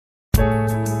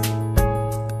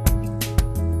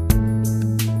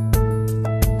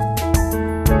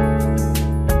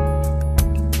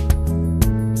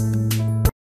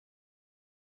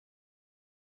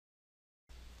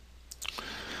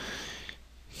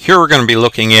Here we're going to be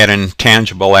looking at an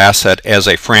intangible asset as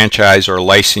a franchise or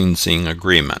licensing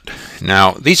agreement.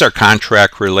 Now, these are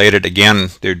contract related. Again,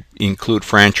 they include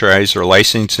franchise or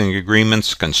licensing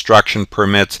agreements, construction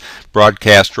permits,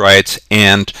 broadcast rights,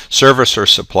 and service or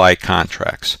supply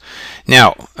contracts.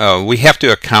 Now, we have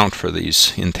to account for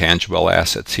these intangible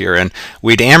assets here, and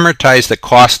we'd amortize the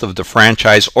cost of the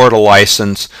franchise or the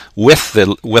license with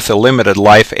a limited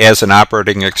life as an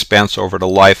operating expense over the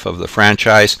life of the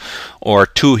franchise. Or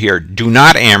two here, do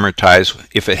not amortize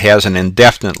if it has an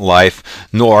indefinite life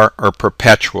nor a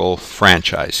perpetual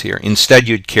franchise here. Instead,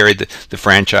 you'd carry the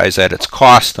franchise at its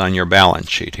cost on your balance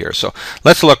sheet here. So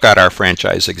let's look at our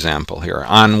franchise example here.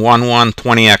 On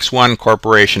 1/1/20X1,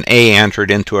 Corporation A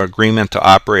entered into an agreement to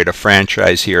operate a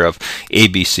franchise here of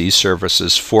ABC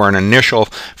Services for an initial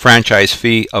franchise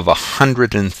fee of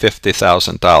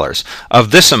 $150,000. Of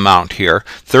this amount here,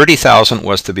 $30,000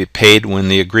 was to be paid when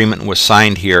the agreement was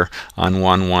signed here on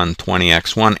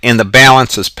 1/1/20X1, and the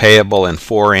balance is payable in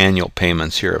 4 annual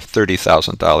payments here of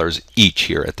 $30,000 each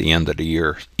here at the end of the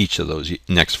year, each of those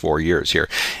next 4 years here,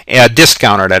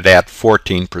 discounted at that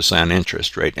 14%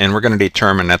 interest rate. And we're going to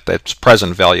determine that its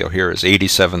present value here is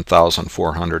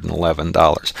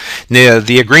 $87,411. Now,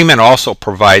 the agreement also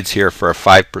provides here for a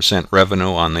 5%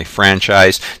 revenue on the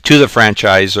franchise to the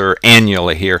franchisor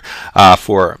annually here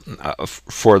for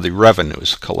the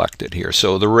revenues collected here.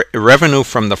 So the revenue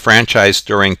from the franchise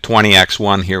during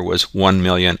 20X1 here was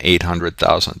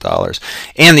 $1,800,000,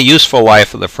 and the useful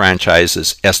life of the franchise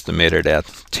is estimated at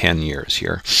 10 years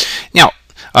here. Now,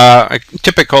 a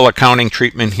typical accounting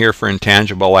treatment here for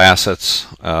intangible assets.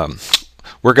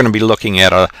 We're going to be looking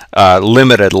at a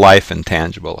limited life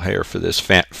intangible here for this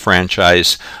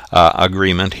franchise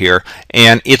agreement here,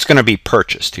 and it's going to be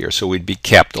purchased here, so we'd be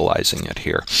capitalizing it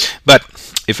here. But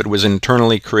if it was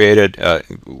internally created,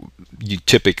 you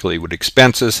typically would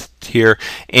expenses here,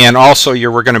 and also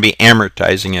we're going to be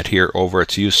amortizing it here over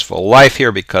its useful life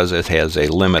here because it has a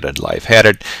limited life. Had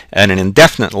it at an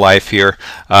indefinite life here,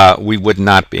 we would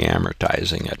not be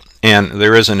amortizing it. And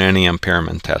there isn't any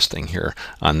impairment testing here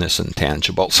on this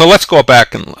intangible. So let's go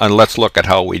back and let's look at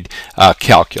how we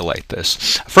calculate this.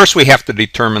 First, we have to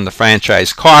determine the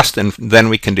franchise cost, and then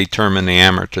we can determine the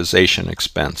amortization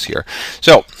expense here.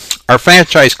 So our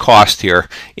franchise cost here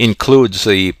includes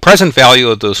the present value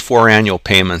of those 4 annual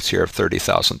payments here of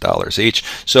 $30,000 each.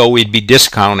 So we'd be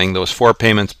discounting those 4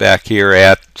 payments back here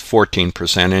at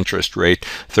 14% interest rate,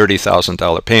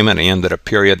 $30,000 payment, and at a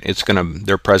period,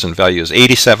 their present value is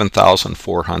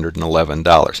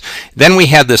 $87,411. Then we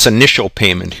had this initial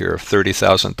payment here of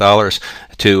 $30,000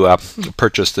 to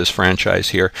purchase this franchise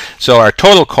here. So our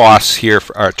total costs here,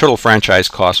 our total franchise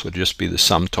cost would just be the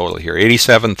sum total here.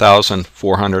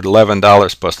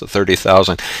 $87,411 plus the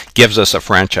 $30,000 gives us a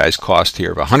franchise cost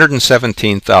here of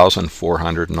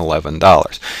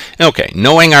 $117,411. Okay,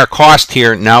 knowing our cost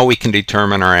here, now we can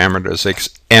determine our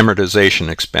amortization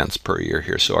expense per year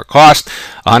here. So our cost,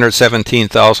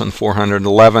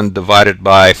 $117,411 divided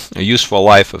by a useful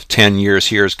life of 10 years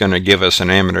here is going to give us an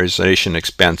amortization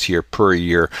expense here per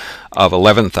year of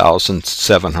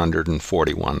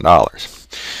 $11,741.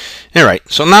 All right,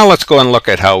 so now let's go and look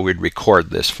at how we'd record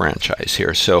this franchise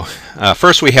here. So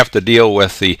first we have to deal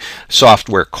with the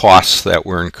software costs that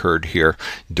were incurred here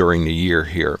during the year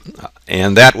here.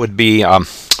 And that would be,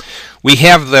 we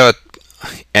have the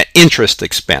interest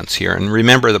expense here, and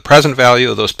remember the present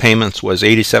value of those payments was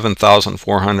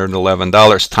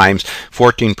 $87,411 times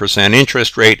 14%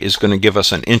 interest rate is going to give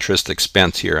us an interest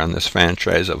expense here on this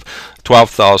franchise of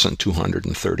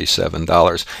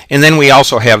 $12,237. And then we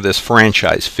also have this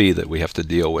franchise fee that we have to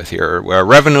deal with here. Our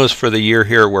revenues for the year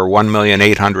here were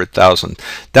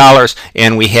 $1,800,000,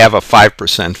 and we have a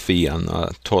 5% fee on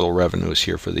the total revenues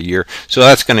here for the year. So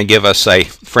that's going to give us a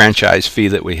franchise fee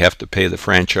that we have to pay the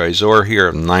franchisor here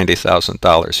of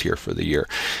 $90,000 here for the year.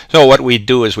 So what we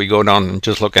do is we go down and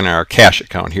just look in our cash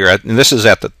account here, and this is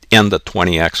at the end of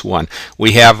 20X1.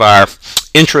 We have our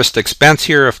interest expense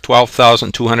here of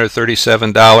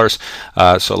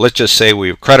 $12,237. So let's just say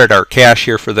we credit our cash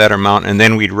here for that amount, and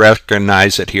then we'd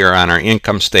recognize it here on our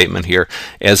income statement here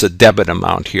as a debit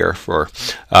amount here for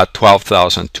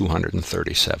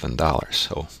 $12,237.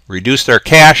 So reduced our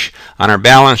cash on our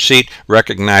balance sheet,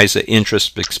 recognize the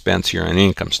interest expense here on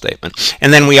income statement.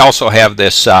 And then we also have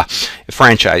this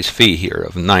franchise fee here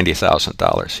of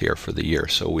 $90,000 here for the year.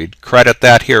 So we'd credit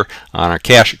that here on our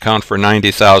cash account for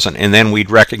 $90,000, and then we we'd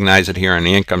recognize it here on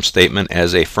the income statement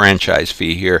as a franchise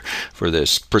fee here for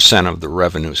this percent of the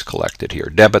revenues collected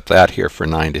here. Debit that here for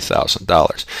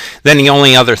 $90,000. Then the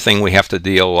only other thing we have to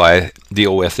deal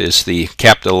with is the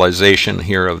capitalization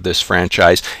here of this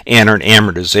franchise and an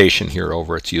amortization here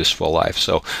over its useful life.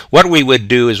 So what we would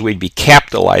do is we'd be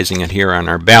capitalizing it here on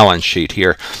our balance sheet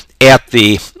here at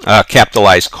the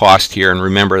capitalized cost here, and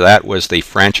remember that was the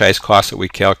franchise cost that we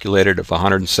calculated of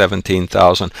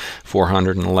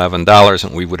 $117,411,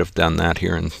 and we would have done that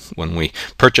here when we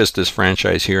purchased this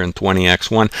franchise here in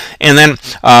 20x1. And then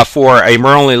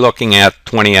we're only looking at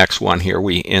 20x1 here,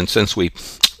 and since we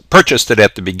purchased it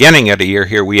at the beginning of the year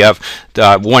here, we have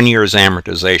 1 year's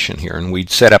amortization here, and we'd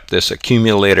set up this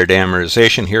accumulated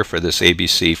amortization here for this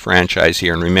ABC franchise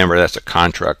here, and remember that's a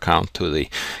contra account to the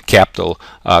capital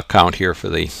account here for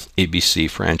the ABC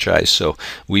franchise. So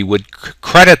we would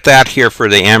credit that here for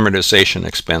the amortization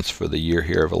expense for the year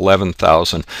here of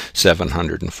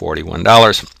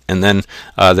 $11,741, and then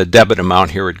the debit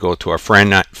amount here would go to our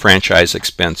franchise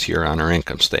expense here on our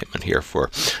income statement here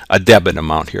for a debit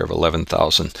amount here of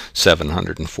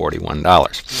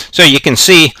 $11,741. So you can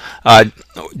see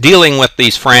dealing with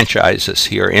these franchises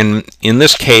here, in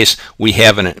this case we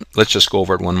have let's just go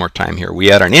over it one more time here. We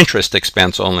had an interest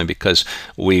expense only because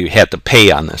we had to pay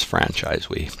on this franchise.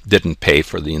 We didn't pay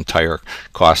for the entire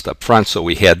cost up front, so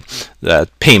we had the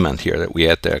payment here that we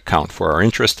had to account for our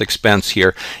interest expense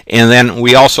here. And then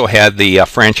we also had the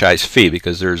franchise fee,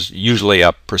 because there's usually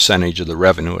a percentage of the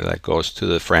revenue that goes to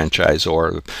the franchise,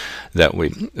 or that we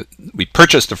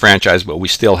purchased the franchise, but we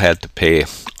still had to pay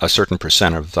a certain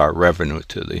percent of our revenue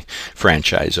to the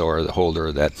franchise or the holder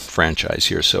of that franchise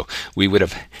here. So we would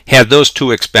have had those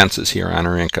two expenses here on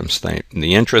our income statement,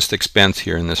 the interest expense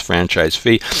here in this franchise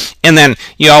fee, and then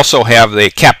you also have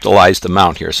the capitalized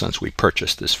amount here since we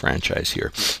purchased this franchise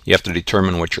here. You have to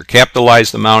determine what your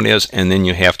capitalized amount is, and then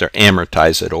you have to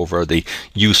amortize it over the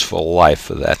useful life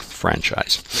of that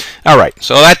franchise. All right,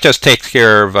 so that just takes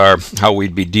care of how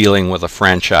we'd be dealing with a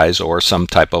franchise or some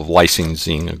type of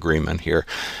licensing agreement here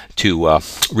to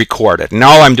record it. And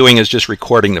all I'm doing is just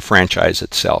recording the franchise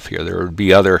itself here. There would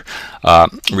be other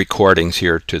recordings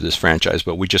here to this franchise,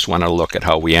 but we just want to look at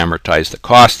how we amortize the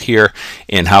cost here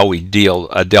and how we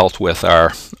dealt with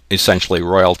our essentially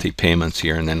royalty payments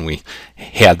here, and then we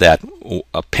had that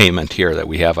payment here that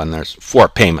we have on there's 4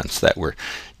 payments that were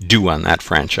due on that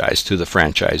franchise to the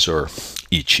franchisor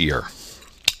each year.